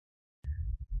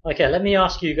Okay, let me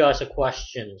ask you guys a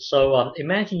question. So,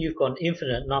 imagine you've got an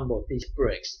infinite number of these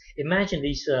bricks. Imagine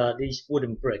these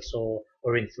wooden bricks, or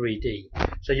in 3D.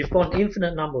 So you've got an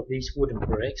infinite number of these wooden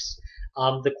bricks.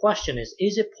 The question is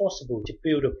it possible to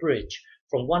build a bridge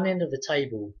from one end of the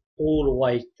table all the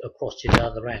way across to the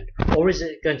other end, or is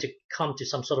it going to come to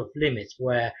some sort of limit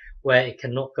where it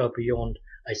cannot go beyond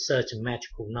a certain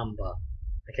magical number?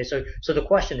 Okay, so the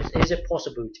question is it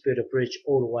possible to build a bridge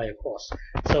all the way across?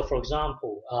 So, for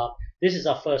example, this is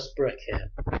our first brick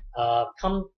here.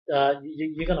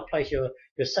 You're going to place your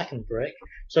second brick.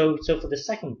 So for the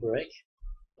second brick,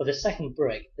 the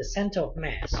center of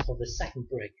mass of the second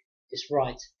brick is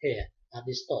right here at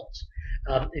this dot.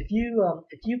 If you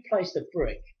place the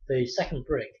second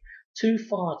brick, too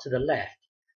far to the left,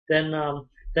 then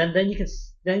then you can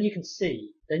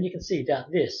see that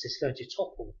this is going to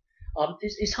topple.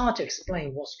 It's hard to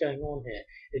explain what's going on here.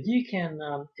 If you've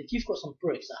got some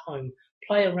bricks at home,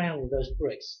 play around with those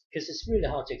bricks because it's really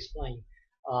hard to explain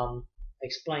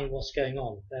what's going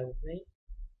on. Bear with me.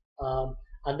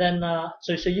 And then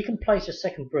so you can place your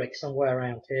second brick somewhere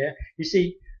around here. You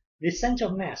see, the center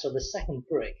of mass of the second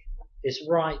brick is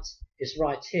right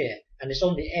here, and it's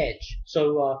on the edge.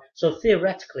 So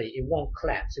theoretically, it won't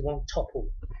collapse, it won't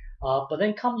topple. But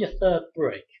then come your third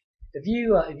brick. If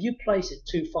you place it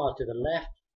too far to the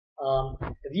left,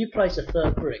 if you place a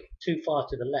third brick too far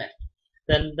to the left,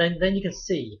 then you can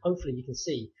see. Hopefully, you can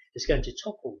see it's going to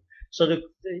topple. So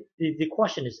the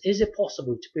question is it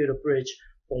possible to build a bridge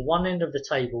from one end of the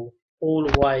table all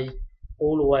the way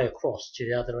across to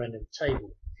the other end of the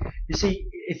table? You see,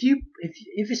 if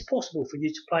it's possible for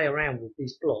you to play around with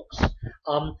these blocks,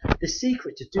 the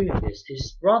secret to doing this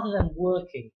is rather than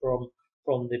working from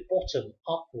the bottom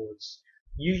upwards,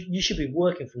 you should be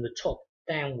working from the top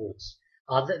downwards.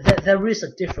 There is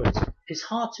a difference. It's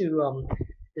hard to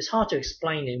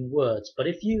explain in words, but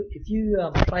if you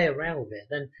play around with it,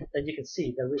 then you can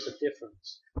see there is a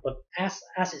difference. But as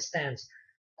it stands,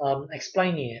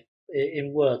 explaining it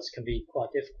in words can be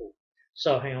quite difficult.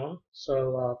 So hang on.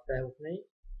 So bear with me.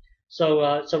 So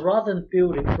rather than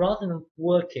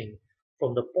working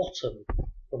from the bottom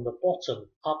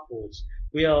upwards,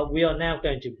 we are now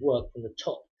going to work from the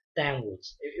top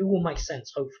downwards. It will make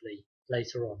sense hopefully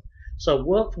later on. So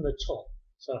work from the top.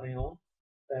 So hang on.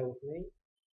 Bear with me.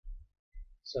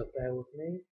 So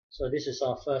this is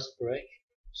our first brick.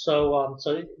 So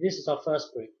this is our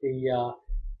first brick.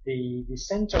 The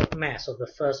center of mass of the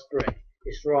first brick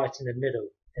is right in the middle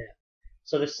there.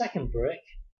 So the second brick,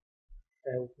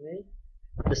 bear with me.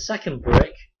 The second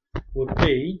brick would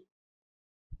be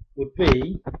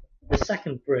the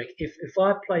second brick. If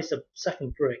I place a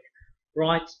second brick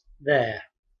right there,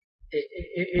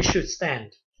 it should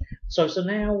stand. So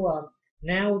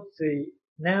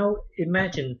now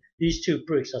imagine these two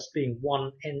bricks as being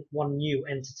one new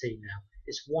entity now.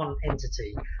 It's one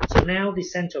entity. So now the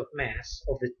center of mass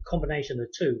of the combination of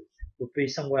the two would be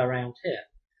somewhere around here.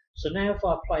 So now if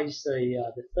I place the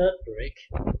third brick,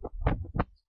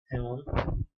 hang on,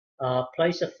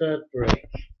 place a third brick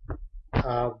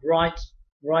right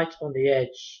on the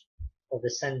edge of the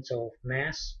center of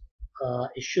mass,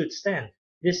 it should stand.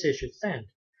 This here should stand.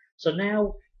 So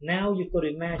now you've got to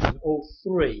imagine all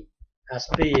three as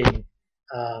being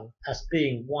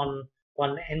one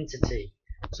entity.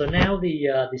 So now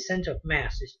the center of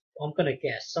mass is, I'm going to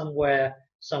guess, somewhere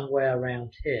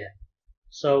around here.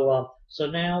 So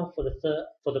now for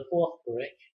the fourth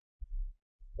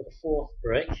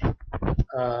brick,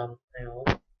 hang on,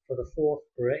 for the fourth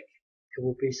brick, it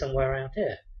will be somewhere around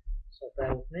here. So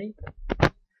bear with me.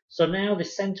 So now the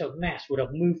center of mass would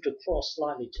have moved across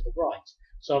slightly to the right.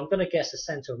 So I'm going to guess the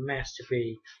center of mass to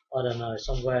be, I don't know,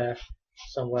 somewhere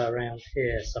around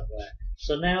here somewhere.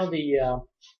 So now the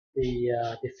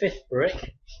fifth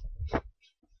brick,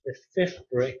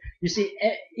 you see,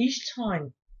 each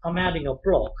time I'm adding a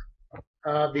block,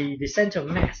 the center of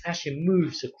mass actually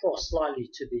moves across slightly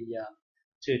to the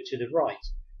right.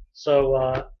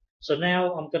 So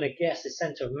now I'm going to guess the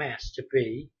center of mass to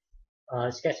be,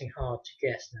 it's getting hard to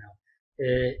guess now,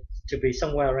 to be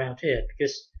somewhere around here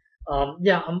because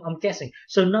yeah, I'm guessing.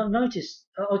 So notice,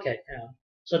 okay,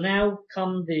 so now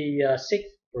come the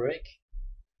sixth brick.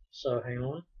 So hang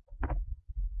on,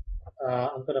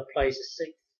 I'm going to place a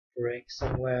sixth brick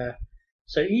somewhere.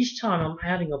 So each time I'm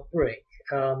adding a brick,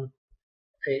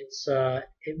 it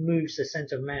moves the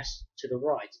center of mass to the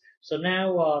right. So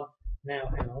now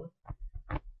hang on.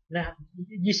 Now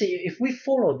you see, if we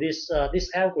follow this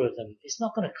algorithm, it's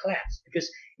not going to collapse because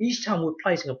each time we're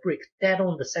placing a brick dead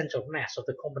on the center of mass of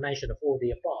the combination of all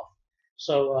the above.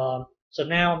 So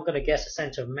now I'm going to guess the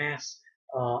center of mass.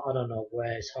 I don't know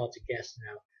where. It's hard to guess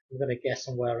now. I'm going to guess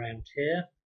somewhere around here.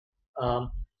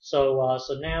 So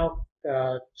now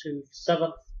to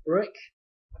 7th brick.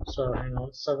 So hang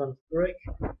on, 7th brick.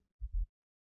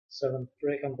 7th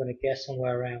brick. I'm going to guess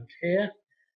somewhere around here.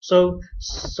 So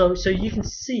you can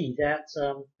see that.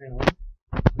 Hang on.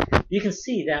 You can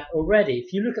see that already.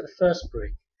 If you look at the first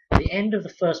brick, the end of the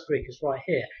first brick is right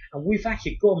here, and we've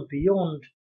actually gone beyond.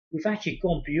 We've actually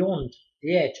gone beyond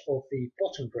the edge of the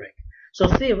bottom brick. So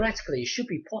theoretically, it should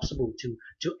be possible to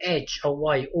edge a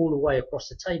way all the way across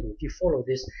the table if you follow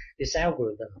this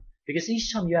algorithm. Because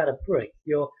each time you add a brick,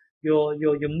 you're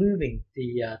moving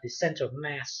the center of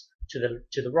mass to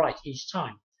the right each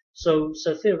time. So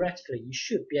theoretically, you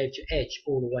should be able to edge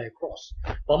all the way across.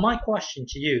 But my question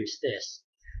to you is this: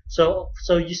 so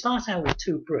you start out with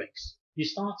 2 bricks. You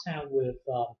start out with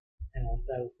hang on,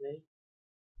 bear with me.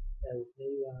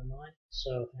 Where am I?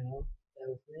 So hang on, bear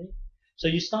with me. So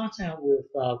you start out with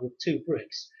 2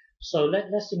 bricks. So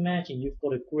let's imagine you've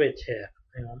got a grid here.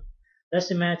 Hang on.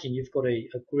 Let's imagine you've got a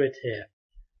grid here.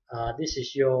 This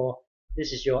is your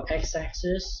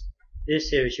x-axis. This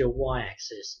here is your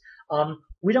y-axis.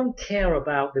 We don't care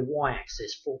about the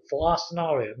y-axis. For our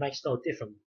scenario, it makes no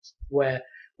difference where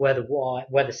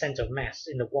the center of mass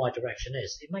in the y direction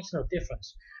is. It makes no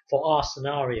difference for our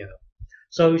scenario.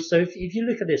 So if you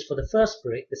look at this, for the first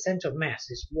brick, the center of mass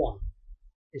is 1.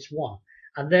 It's 1.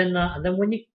 And then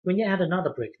when you add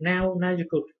another brick, now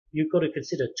you've got to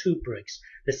consider 2 bricks.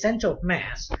 The center of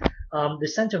mass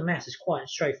is quite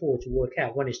straightforward to work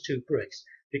out when it's 2 bricks,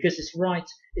 because it's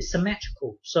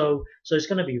symmetrical. So it's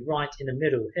going to be right in the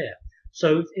middle here.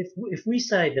 So if we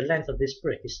say the length of this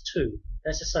brick is 2,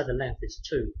 let's just say the length is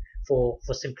 2 for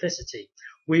simplicity,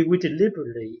 we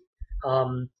deliberately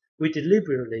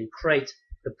create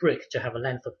the brick to have a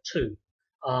length of 2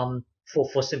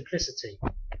 for simplicity.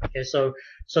 Okay, so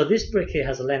this brick here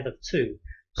has a length of 2.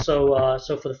 So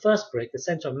for the first brick, the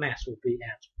center of mass will be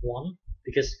at 1,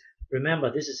 because remember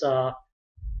this is our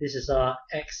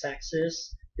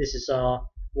x-axis, this is our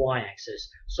y-axis.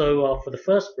 So for the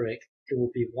first brick, it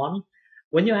will be 1.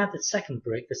 When you add the second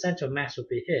brick, the center of mass will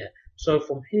be here. So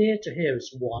from here to here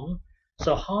is 1.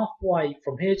 So halfway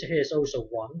from here to here is also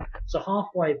 1. So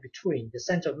halfway between the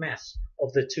center of mass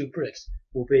of the 2 bricks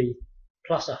will be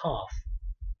plus a half.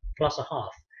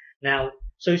 Now,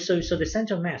 so the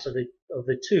center of mass of the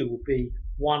 2 will be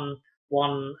 1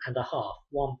 and a half,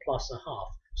 1 plus a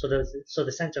half. So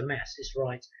the center of mass is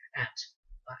right at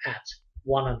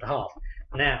 1 and a half.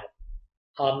 Now,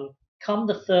 come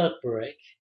the third brick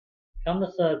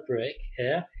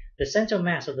here, the center of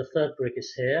mass of the third brick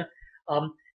is here.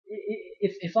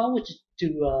 If I were to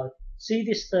see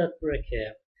this third brick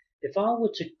here, if I were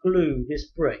to glue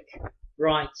this brick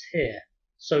right here,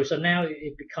 so now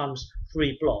it becomes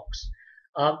 3 blocks.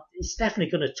 It's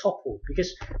definitely going to topple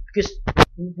because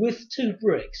with 2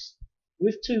 bricks,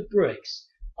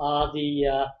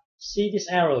 see this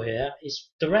arrow here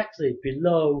is directly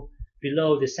below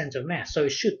the center of mass, so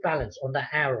it should balance on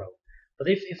that arrow. But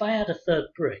if I add a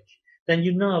third brick, then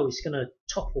you know it's going to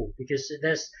topple because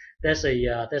there's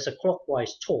a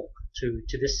clockwise torque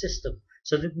to this system.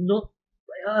 So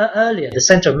earlier the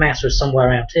center of mass was somewhere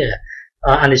around here,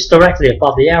 and it's directly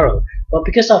above the arrow. But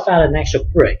because I've added an extra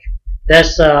brick,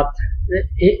 there's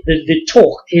the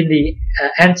torque in the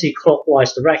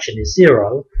anti-clockwise direction is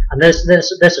 0, and there's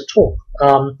a torque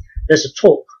on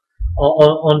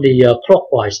the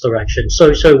clockwise direction.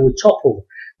 So it will topple.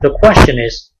 The question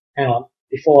is, hang on,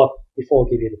 before I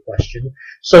give you the question.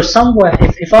 So somewhere,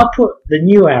 if I put the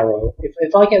new arrow,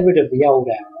 if I get rid of the old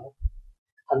arrow,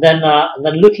 and then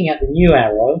looking at the new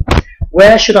arrow,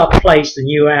 where should I place the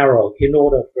new arrow in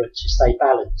order for it to stay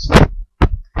balanced?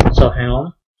 So hang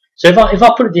on. So if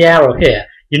I put the arrow here,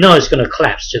 you know it's going to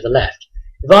collapse to the left.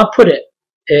 If I put it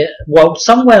well,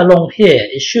 somewhere along here,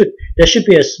 there should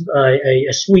be a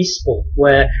sweet spot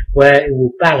where it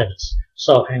will balance.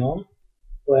 So hang on.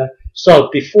 So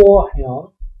before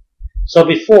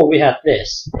we have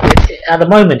this, at the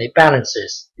moment it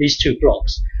balances these 2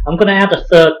 blocks. I'm going to add a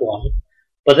third one,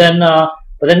 but then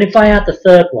if I add the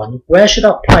third one, where should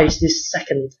I place this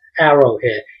second arrow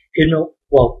here?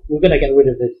 Well, we're going to get rid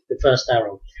of the first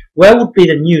arrow. Where would be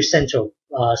the new center of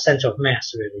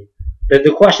mass, really?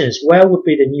 The question is, where would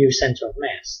be the new center of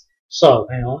mass? So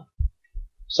hang on.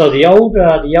 So the old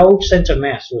center of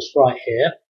mass was right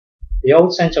here. The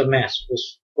old center of mass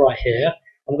was right here.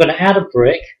 I'm going to add a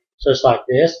brick, so it's like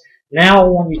this. Now I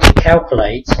want you to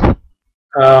calculate.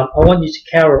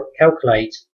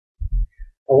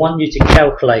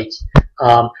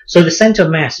 So the center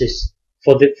of mass is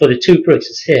for the 2 bricks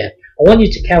is here. I want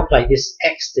you to calculate this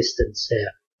x distance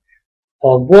here.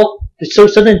 So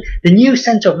then the new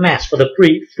center of mass for the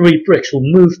three bricks will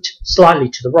move slightly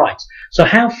to the right. So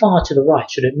how far to the right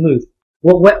should it move?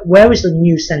 Where is the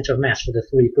new center of mass for the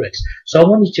 3 bricks? So I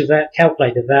want you to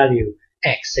calculate the value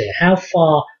x here. How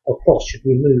far across should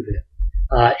we move it?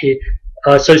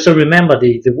 So remember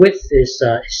the width is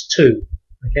 2.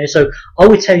 Okay, so I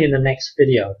will tell you in the next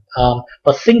video.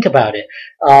 But think about it.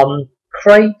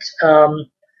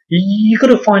 You got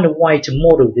to find a way to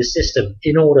model this system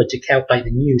in order to calculate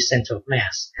the new center of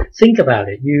mass. Think about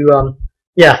it.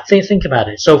 Think about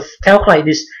it. So calculate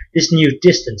this new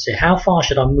distance here. How far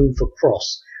should I move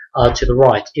across to the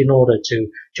right in order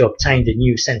to obtain the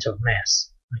new center of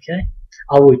mass? Okay,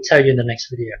 I will tell you in the next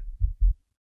video.